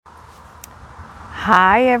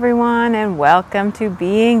Hi everyone, and welcome to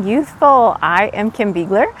Being Youthful. I am Kim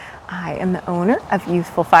Beegler. I am the owner of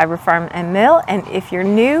Youthful Fiber Farm and Mill, and if you're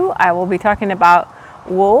new, I will be talking about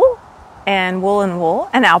wool and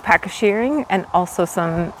alpaca shearing and also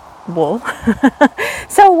some wool.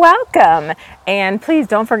 So welcome, and please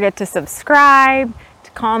don't forget to subscribe,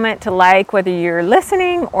 to comment, to like, whether you're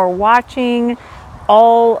listening or watching.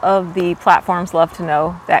 All of the platforms love to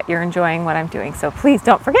know that you're enjoying what I'm doing, so please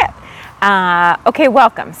don't forget. Okay,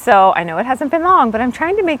 welcome. So I know it hasn't been long, but I'm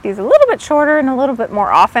trying to make these a little bit shorter and a little bit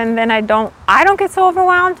more often. Then I don't get so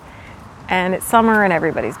overwhelmed, and it's summer and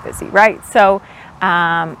everybody's busy, right? So,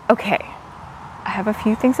 okay, I have a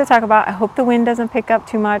few things to talk about. I hope the wind doesn't pick up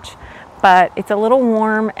too much, but it's a little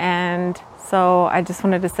warm, and so I just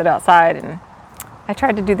wanted to sit outside, and I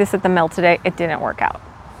tried to do this at the mill today. It didn't work out.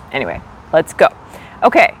 Anyway, let's go.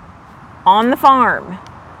 Okay, on the farm,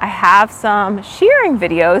 I have some shearing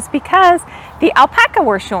videos because the alpaca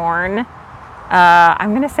were shorn, I'm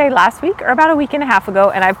going to say last week or about a week and a half ago,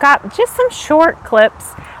 and I've got just some short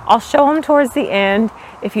clips. I'll show them towards the end.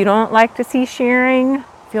 If you don't like to see shearing,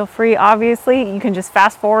 feel free, obviously. You can just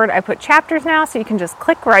fast forward. I put chapters now, so you can just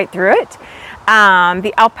click right through it.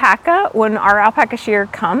 The alpaca, when our alpaca shearer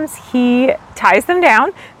comes, he ties them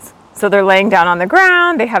down. So they're laying down on the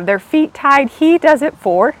ground. They have their feet tied. He does it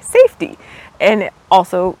for safety. And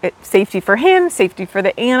also safety for him, safety for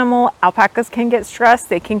the animal. Alpacas can get stressed.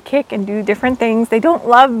 They can kick and do different things. They don't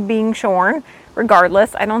love being shorn,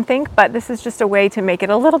 regardless, I don't think. But this is just a way to make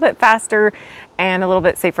it a little bit faster and a little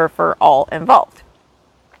bit safer for all involved.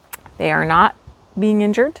 They are not being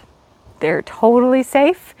injured. They're totally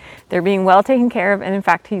safe. They're being well taken care of. And in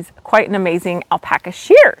fact, he's quite an amazing alpaca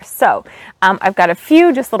shearer. So I've got a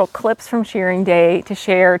few just little clips from shearing day to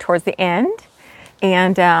share towards the end.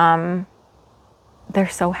 And they're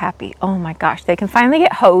so happy. Oh my gosh, they can finally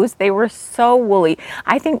get hosed. They were so woolly.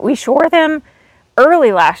 I think we shore them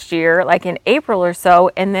early last year, like in April or so,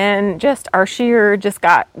 and then just our shearer just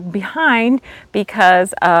got behind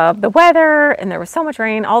because of the weather and there was so much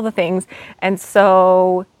rain, all the things. And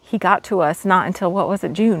so he got to us not until,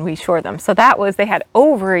 June, we shore them. So they had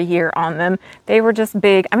over a year on them. They were just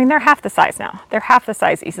big. I mean, they're half the size now. They're half the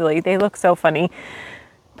size easily. They look so funny.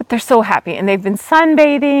 But they're so happy, and they've been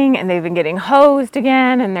sunbathing, and they've been getting hosed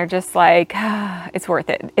again, and they're just like, it's worth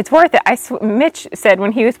it. It's worth it. Mitch said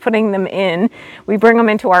when he was putting them in, we bring them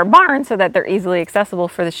into our barn so that they're easily accessible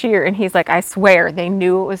for the shear, and he's like, I swear they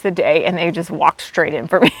knew it was the day, and they just walked straight in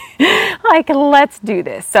for me. Like, let's do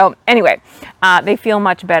this. So anyway, they feel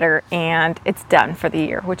much better, and it's done for the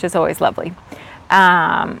year, which is always lovely.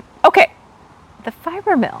 Okay, the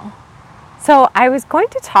fiber mill. So I was going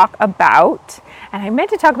to talk about, and I meant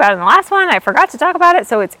to talk about it in the last one, I forgot to talk about it,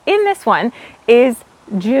 so it's in this one, is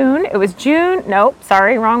June. It was June, nope,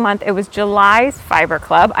 sorry, wrong month. It was July's Fiber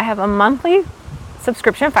Club. I have a monthly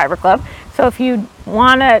subscription Fiber Club. So if you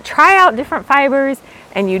want to try out different fibers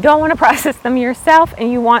and you don't want to process them yourself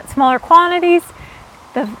and you want smaller quantities,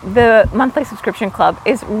 the monthly subscription club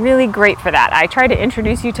is really great for that. I try to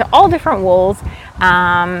introduce you to all different wools.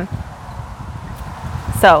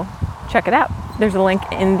 So check it out. There's a link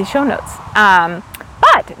in the show notes.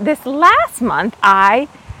 But this last month, I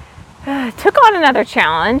took on another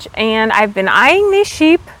challenge, and I've been eyeing these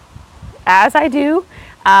sheep, as I do,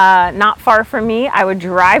 not far from me. I would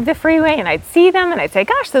drive the freeway, and I'd see them, and I'd say,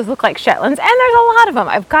 gosh, those look like Shetlands, and there's a lot of them.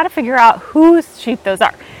 I've got to figure out whose sheep those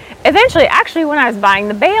are. Eventually, actually, when I was buying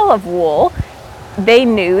the bale of wool, they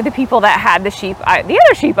knew the people that had the sheep, the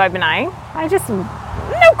other sheep I've been eyeing.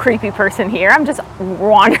 No creepy person here. I'm just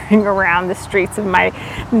wandering around the streets of my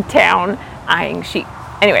town eyeing sheep.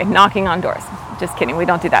 Anyway, knocking on doors. Just kidding, we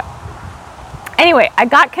don't do that. Anyway, I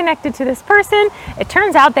got connected to this person. It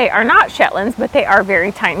turns out they are not Shetlands, but they are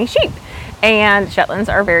very tiny sheep. And Shetlands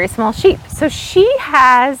are very small sheep. So she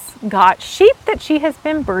has got sheep that she has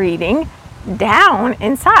been breeding down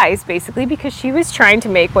in size, basically, because she was trying to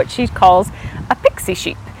make what she calls a pixie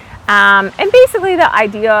sheep. And basically the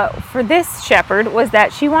idea for this shepherd was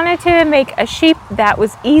that she wanted to make a sheep that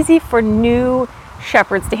was easy for new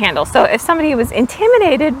shepherds to handle. So if somebody was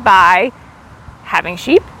intimidated by having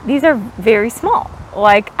sheep, these are very small.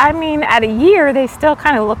 At a year, they still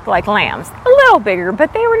kind of looked like lambs. A little bigger,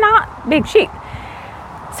 but they were not big sheep.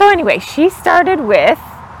 So anyway, she started with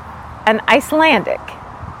an Icelandic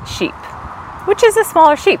sheep, which is a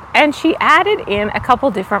smaller sheep. And she added in a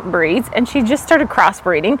couple different breeds, and she just started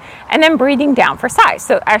crossbreeding and then breeding down for size.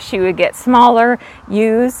 So as she would get smaller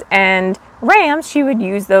ewes and rams, she would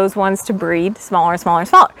use those ones to breed smaller and smaller and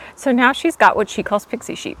smaller. So now she's got what she calls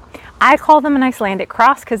pixie sheep. I call them an Icelandic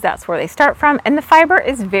cross because that's where they start from, and the fiber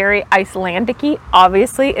is very Icelandic-y.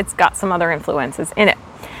 Obviously, it's got some other influences in it.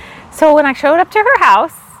 So when I showed up to her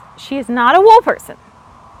house, she is not a wool person.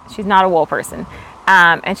 She's not a wool person.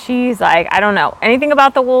 And she's like, I don't know anything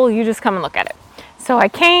about the wool, you just come and look at it. So I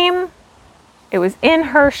came, it was in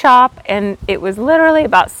her shop, and it was literally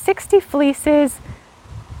about 60 fleeces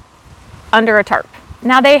under a tarp.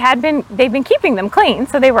 Now they've been keeping them clean,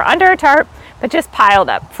 so they were under a tarp, but just piled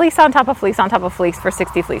up, fleece on top of fleece on top of fleece for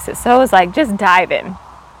 60 fleeces. So it was like, just dive in.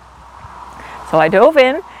 So I dove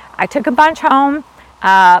in, I took a bunch home.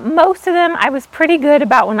 Most of them I was pretty good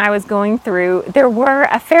about when I was going through. There were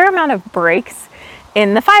a fair amount of breaks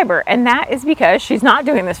in the fiber, and that is because she's not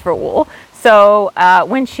doing this for wool. So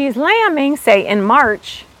when she's lambing, say in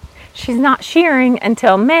March, she's not shearing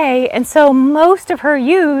until May, and so most of her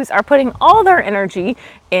ewes are putting all their energy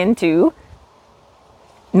into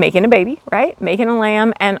making a baby, right? Making a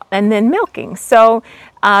lamb and then milking. So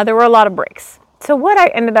there were a lot of breaks. So what I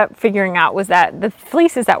ended up figuring out was that the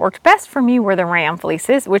fleeces that worked best for me were the ram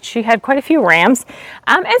fleeces, which she had quite a few rams,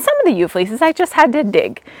 and some of the ewe fleeces I just had to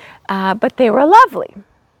dig. But they were lovely,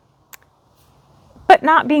 but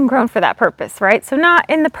not being grown for that purpose, right? So not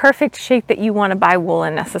in the perfect shape that you want to buy wool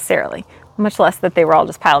in necessarily, much less that they were all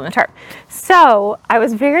just piled in a tarp. So I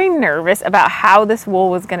was very nervous about how this wool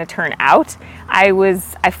was going to turn out.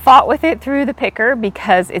 I fought with it through the picker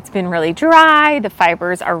because it's been really dry. The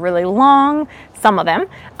fibers are really long, some of them,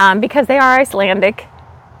 because they are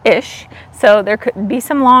Icelandic-ish. So there could be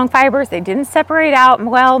some long fibers. They didn't separate out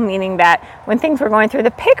well, meaning that when things were going through the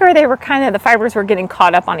picker, the fibers were getting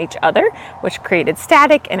caught up on each other, which created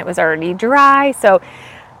static, and it was already dry. So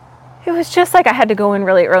it was just like I had to go in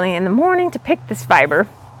really early in the morning to pick this fiber.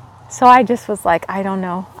 So I just was like, I don't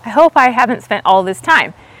know. I hope I haven't spent all this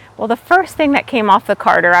time. Well, the first thing that came off the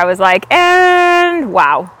carter, I was like, and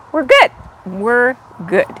wow, we're good. We're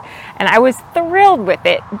good. And I was thrilled with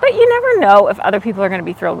it, but you never know if other people are going to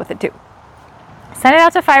be thrilled with it too. Sent it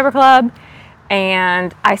out to Fiber Club,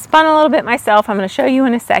 and I spun a little bit myself. I'm going to show you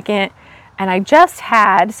in a second. And I just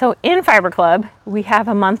had, so in Fiber Club, we have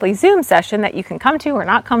a monthly Zoom session that you can come to or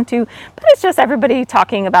not come to, but it's just everybody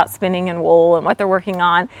talking about spinning and wool and what they're working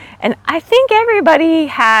on. And I think everybody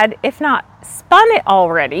had, if not spun it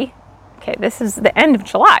already, okay, this is the end of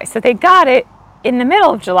July, so they got it in the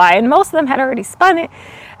middle of July, and most of them had already spun it,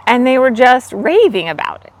 and they were just raving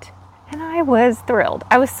about it. And I was thrilled.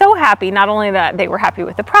 I was so happy, not only that they were happy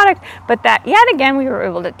with the product, but that yet again we were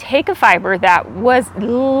able to take a fiber that was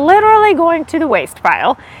literally going to the waste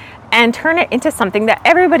pile and turn it into something that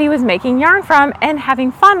everybody was making yarn from and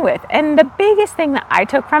having fun with. And the biggest thing that I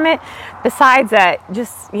took from it, besides that,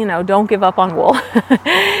 just, don't give up on wool.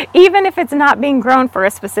 Even if it's not being grown for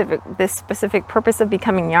this specific purpose of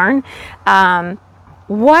becoming yarn,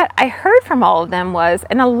 what I heard from all of them was,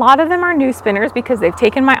 and a lot of them are new spinners because they've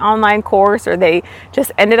taken my online course or they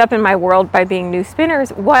just ended up in my world by being new spinners.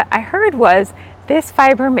 What I heard was this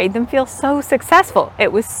fiber made them feel so successful.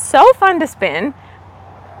 It was so fun to spin.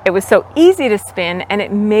 It was so easy to spin, and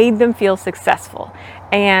it made them feel successful.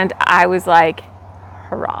 And I was like,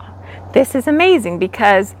 hurrah. This is amazing,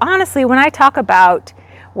 because honestly, when I talk about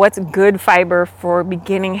what's good fiber for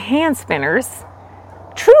beginning hand spinners,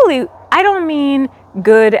 truly, I don't mean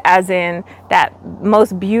good as in that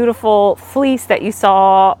most beautiful fleece that you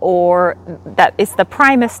saw, or that it's the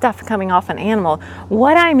primest stuff coming off an animal.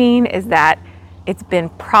 What I mean is that it's been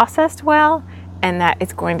processed well, and that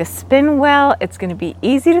it's going to spin well, it's going to be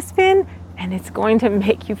easy to spin, and it's going to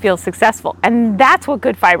make you feel successful. And that's what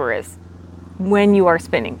good fiber is when you are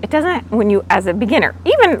spinning. It doesn't when you as a beginner,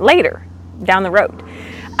 even later down the road.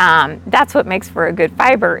 That's what makes for a good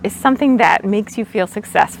fiber, is something that makes you feel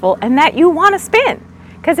successful and that you want to spin.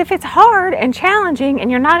 Because if it's hard and challenging and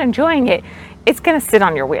you're not enjoying it, it's going to sit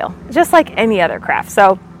on your wheel, just like any other craft.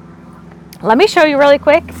 So let me show you really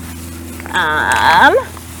quick.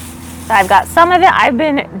 So I've got some of it. I've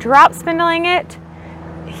been drop spindling it.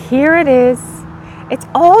 Here it is. It's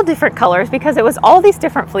all different colors because it was all these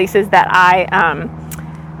different fleeces that I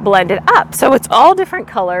blended up. So it's all different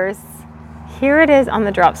colors. Here it is on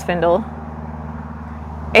the drop spindle.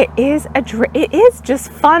 It is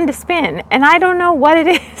just fun to spin, and I don't know what it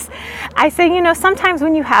is. I say, sometimes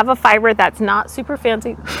when you have a fiber that's not super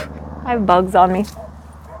fancy, I have bugs on me.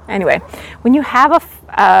 Anyway, when you have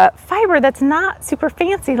a fiber that's not super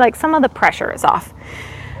fancy, like some of the pressure is off.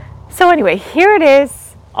 So anyway, here it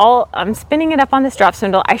is. I'm spinning it up on this drop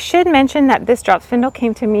spindle. I should mention that this drop spindle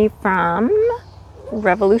came to me from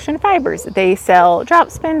Revolution Fibers. They sell drop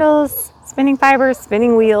spindles, spinning fibers,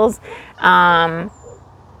 spinning wheels.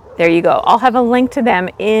 There you go. I'll have a link to them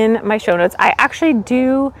in my show notes. I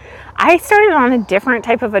started on a different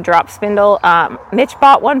type of a drop spindle. Mitch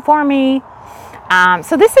bought one for me.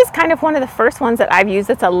 So this is kind of one of the first ones that I've used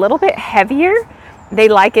that's a little bit heavier. They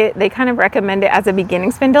like it. They kind of recommend it as a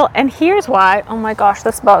beginning spindle. And here's why, oh my gosh,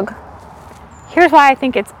 this bug. Here's why I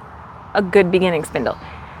think it's a good beginning spindle.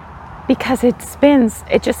 Because it spins,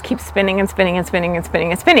 it just keeps spinning and spinning and spinning and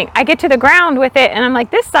spinning and spinning. I get to the ground with it and I'm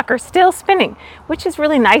like, this sucker's still spinning, which is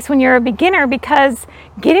really nice when you're a beginner, because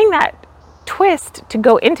getting that twist to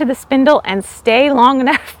go into the spindle and stay long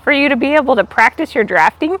enough for you to be able to practice your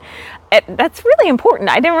drafting, that's really important.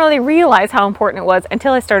 I didn't really realize how important it was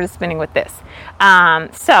until I started spinning with this.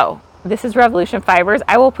 So this is Revolution Fibers.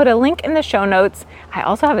 I will put a link in the show notes. I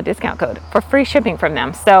also have a discount code for free shipping from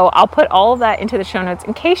them. So I'll put all of that into the show notes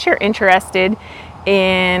in case you're interested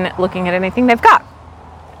in looking at anything they've got.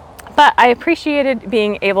 But I appreciated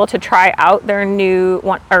being able to try out their new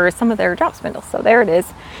one, or some of their drop spindles. So there it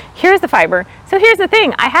is. Here's the fiber. So here's the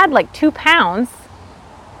thing. I had like 2 pounds.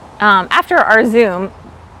 After our Zoom,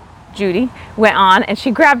 Judy went on and she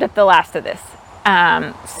grabbed up the last of this.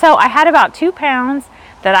 So I had about 2 pounds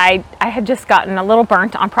that I had just gotten a little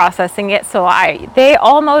burnt on processing it. So they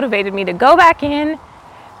all motivated me to go back in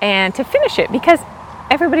and to finish it, because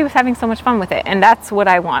everybody was having so much fun with it. And that's what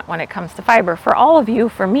I want when it comes to fiber, for all of you,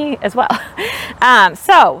 for me as well.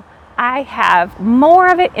 So I have more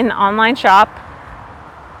of it in the online shop,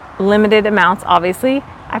 limited amounts, obviously.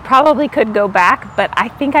 I probably could go back, but I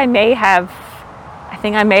think I may have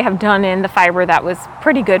done in the fiber that was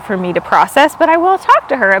pretty good for me to process. But I will talk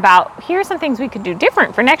to her about, here's some things we could do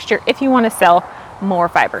different for next year if you want to sell more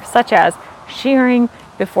fiber, such as shearing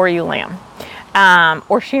before you lamb,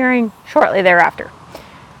 or shearing shortly thereafter.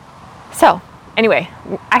 So anyway,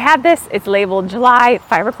 I have this. It's labeled July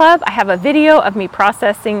Fiber Club. I have a video of me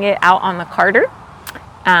processing it out on the carder.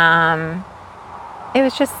 It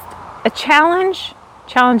was just a challenge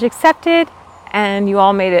accepted. And you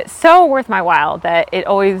all made it so worth my while that it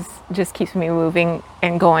always just keeps me moving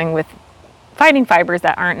and going with finding fibers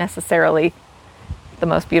that aren't necessarily the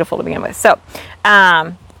most beautiful to begin with. So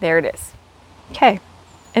there it is. Okay.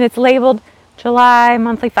 And it's labeled July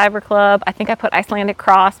Monthly Fiber Club. I think I put Icelandic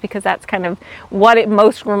Cross because that's kind of what it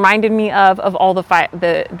most reminded me of all the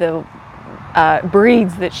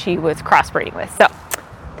breeds that she was crossbreeding with. So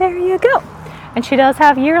there you go. And she does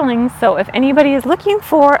have yearlings, so if anybody is looking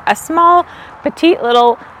for a small, petite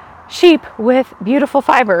little sheep with beautiful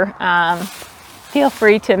fiber, feel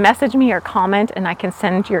free to message me or comment, and I can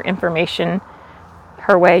send your information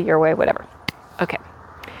her way, your way, whatever. Okay,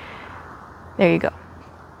 there you go.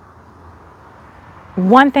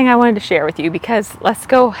 One thing I wanted to share with you, because let's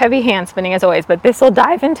go heavy hand spinning as always, but this will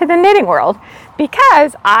dive into the knitting world,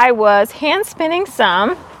 because I was hand spinning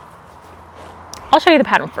some. I'll show you the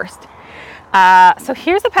pattern first. So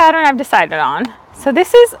here's the pattern I've decided on. So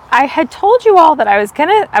this is, I had told you all that I was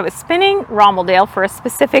spinning Rommeldale for a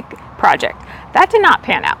specific project. That did not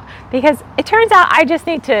pan out, because it turns out I just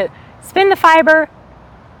need to spin the fiber,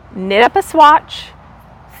 knit up a swatch,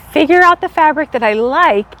 figure out the fabric that I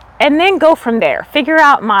like, and then go from there. Figure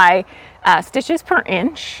out my stitches per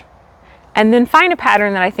inch, and then find a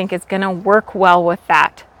pattern that I think is going to work well with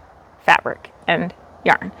that fabric and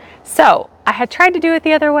yarn. So I had tried to do it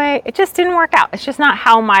the other way. It just didn't work out. It's just not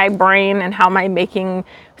how my brain and how my making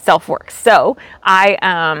self works. So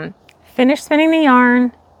I finished spinning the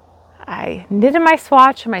yarn. I knitted my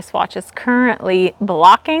swatch. My swatch is currently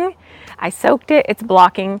blocking. I soaked it. It's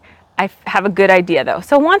blocking. I have a good idea though.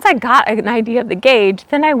 So once I got an idea of the gauge,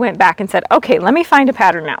 then I went back and said, okay, let me find a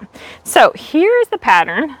pattern now. So here's the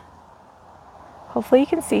pattern. Hopefully you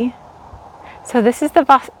can see. So this is the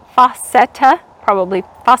Facetta, probably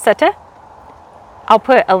Facetta. I'll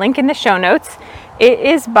put a link in the show notes. It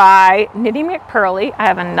is by Knitting McPurley. I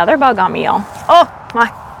have another bug on me, y'all. Oh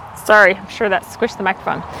my, sorry. I'm sure that squished the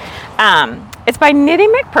microphone. It's by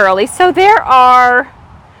Knitting McPurley. So there are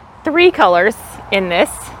 3 colors in this.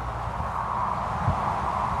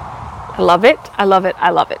 I love it. I love it.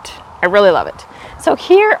 I love it. I really love it. So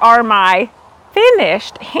here are my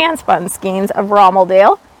finished hand spun skeins of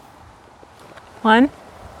Rommeldale. 1.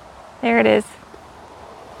 There it is.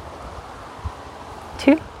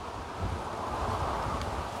 2.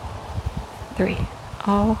 3.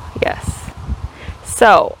 Oh, yes.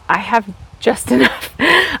 So I have just enough.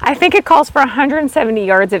 I think it calls for 170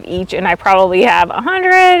 yards of each, and I probably have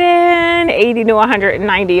 180 to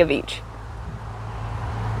 190 of each.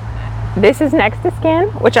 This is next to skin,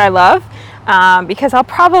 which I love, because I'll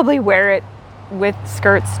probably wear it with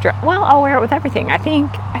skirts. Well, I'll wear it with everything. I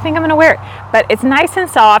think I'm going to wear it. But it's nice and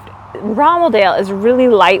soft. Rommeldale is really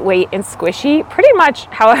lightweight and squishy, pretty much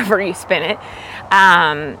however you spin it.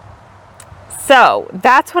 So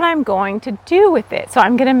that's what I'm going to do with it. So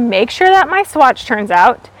I'm going to make sure that my swatch turns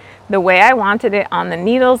out the way I wanted it on the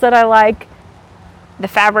needles that I like, the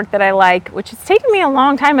fabric that I like, which has taken me a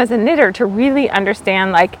long time as a knitter to really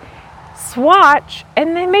understand, like, swatch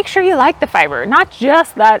and then make sure you like the fiber. Not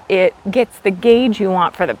just that it gets the gauge you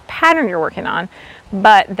want for the pattern you're working on,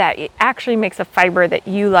 but that it actually makes a fiber that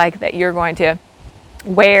you like, that you're going to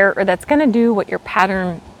wear, or that's going to do what your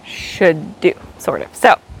pattern should do, sort of.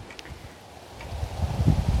 So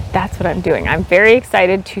that's what I'm doing. I'm very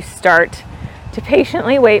excited to start to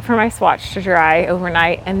patiently wait for my swatch to dry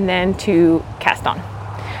overnight and then to cast on.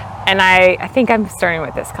 And I think I'm starting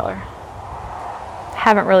with this color.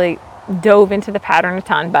 Haven't really dove into the pattern a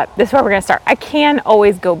ton, but this is where we're gonna start. I can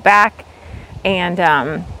always go back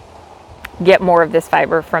and get more of this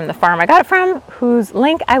fiber from the farm I got it from, whose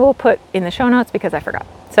link I will put in the show notes because I forgot.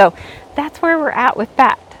 So that's where we're at with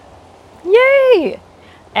that. Yay!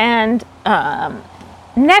 And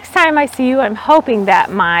next time I see you, I'm hoping that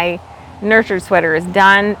my nurtured sweater is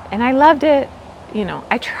done, and I loved it. You know,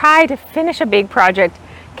 I try to finish a big project,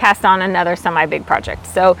 cast on another semi-big project.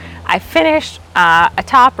 So I finished a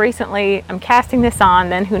top recently. I'm casting this on,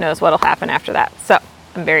 then who knows what'll happen after that. So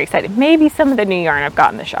I'm very excited. Maybe some of the new yarn I've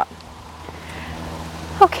got in the shop.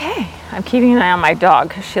 Okay, I'm keeping an eye on my dog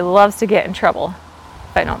because she loves to get in trouble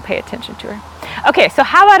if I don't pay attention to her. Okay, so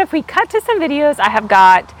how about if we cut to some videos? I have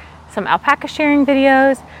got some alpaca shearing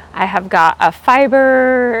videos. I have got a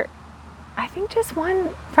fiber, I think just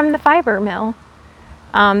one from the fiber mill.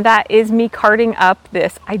 That is me carting up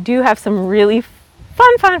this. I do have some really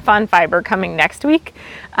fun fiber coming next week.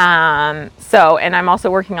 And I'm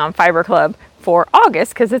also working on Fiber Club for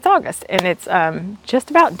August, because it's August and it's just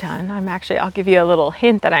about done. I'll give you a little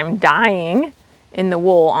hint that I'm dyeing in the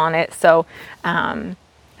wool on it. So as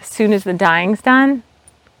soon as the dyeing's done,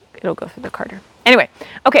 it'll go through the carder. Anyway,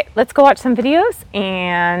 okay, let's go watch some videos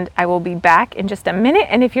and I will be back in just a minute.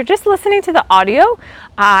 And if you're just listening to the audio,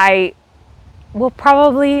 I will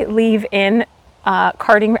probably leave in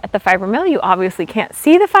carding at the fiber mill. You obviously can't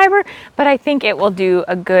see the fiber, but I think it will do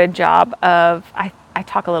a good job of, I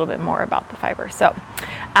talk a little bit more about the fiber. So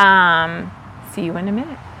see you in a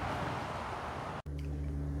minute.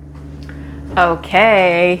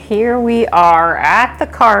 Okay, here we are at the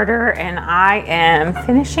carder and I am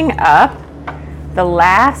finishing up the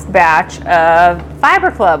last batch of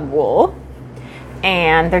Fiber Club wool,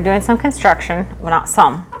 and they're doing some construction. Well, not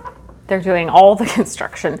some. They're doing all the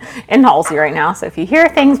construction in Halsey right now. So if you hear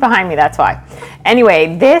things behind me, that's why.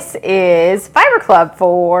 Anyway, this is Fiber Club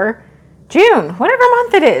for June, whatever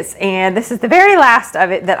month it is. And this is the very last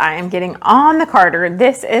of it that I am getting on the carder.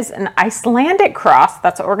 This is an Icelandic cross.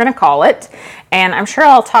 That's what we're going to call it. And I'm sure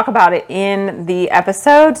I'll talk about it in the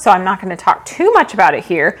episode, so I'm not going to talk too much about it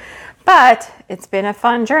here. But it's been a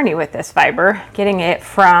fun journey with this fiber, getting it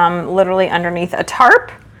from literally underneath a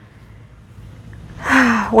tarp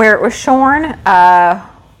where it was shorn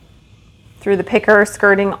through the picker,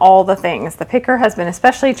 skirting all the things. The picker has been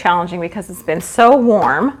especially challenging because it's been so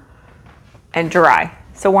warm and dry.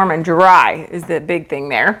 So warm and dry is the big thing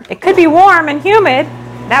there. It could be warm and humid,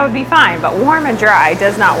 that would be fine, but warm and dry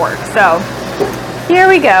does not work. So here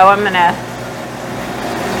we go. I'm gonna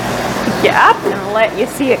pick you up and let you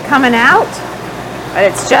see it coming out. But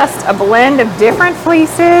it's just a blend of different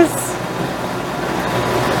fleeces.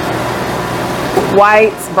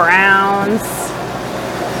 Whites, browns,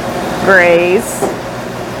 grays,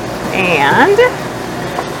 and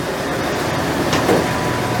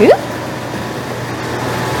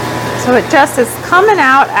so it just is coming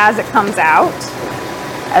out as it comes out.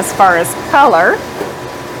 As far as color,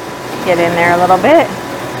 get in there a little bit,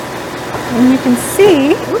 and you can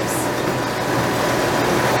see, oops,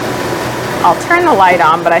 I'll turn the light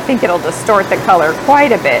on, but I think it'll distort the color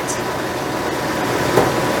quite a bit.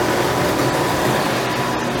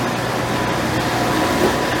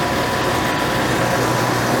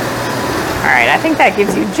 Alright, I think that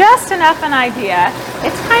gives you just enough an idea.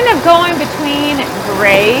 It's kind of going between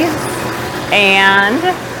grays and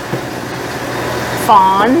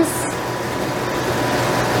fawns.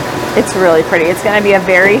 It's really pretty. It's going to be a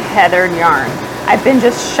very heathered yarn. I've been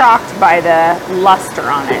just shocked by the luster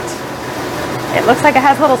on it. It looks like it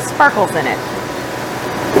has little sparkles in it.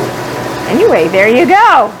 Anyway, there you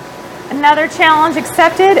go. Another challenge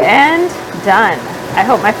accepted and done. I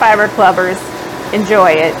hope my fiber clubbers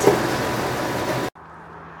enjoy it.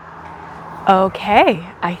 Okay,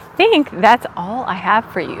 I think that's all I have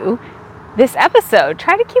for you this episode.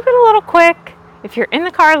 Try to keep it a little quick. if you're in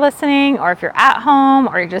the car listening, or if you're at home,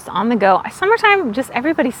 or you're just on the go, summertime, just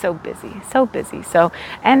everybody's so busy. So,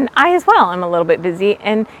 and I as well, I'm a little bit busy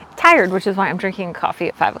and tired, which is why I'm drinking coffee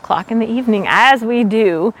at 5 o'clock in the evening, as we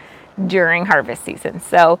do during harvest season.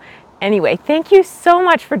 So anyway, thank you so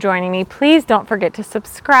much for joining me. Please don't forget to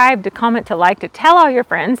subscribe, to comment, to like, to tell all your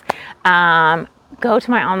friends. Go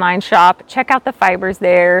to my online shop, check out the fibers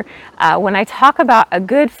there. When I talk about a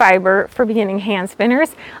good fiber for beginning hand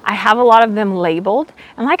spinners, I have a lot of them labeled.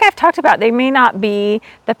 And like I've talked about, they may not be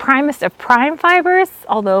the primest of prime fibers,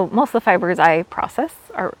 although most of the fibers I process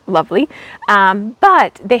are lovely.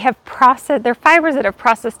 But they're fibers that have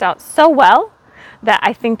processed out so well that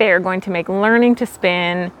I think they are going to make learning to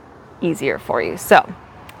spin easier for you. So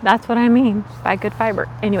that's what I mean by good fiber.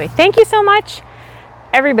 Anyway, thank you so much.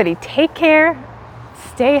 Everybody take care.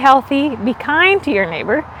 Stay healthy, be kind to your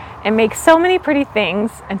neighbor, and make so many pretty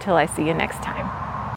things until I see you next time.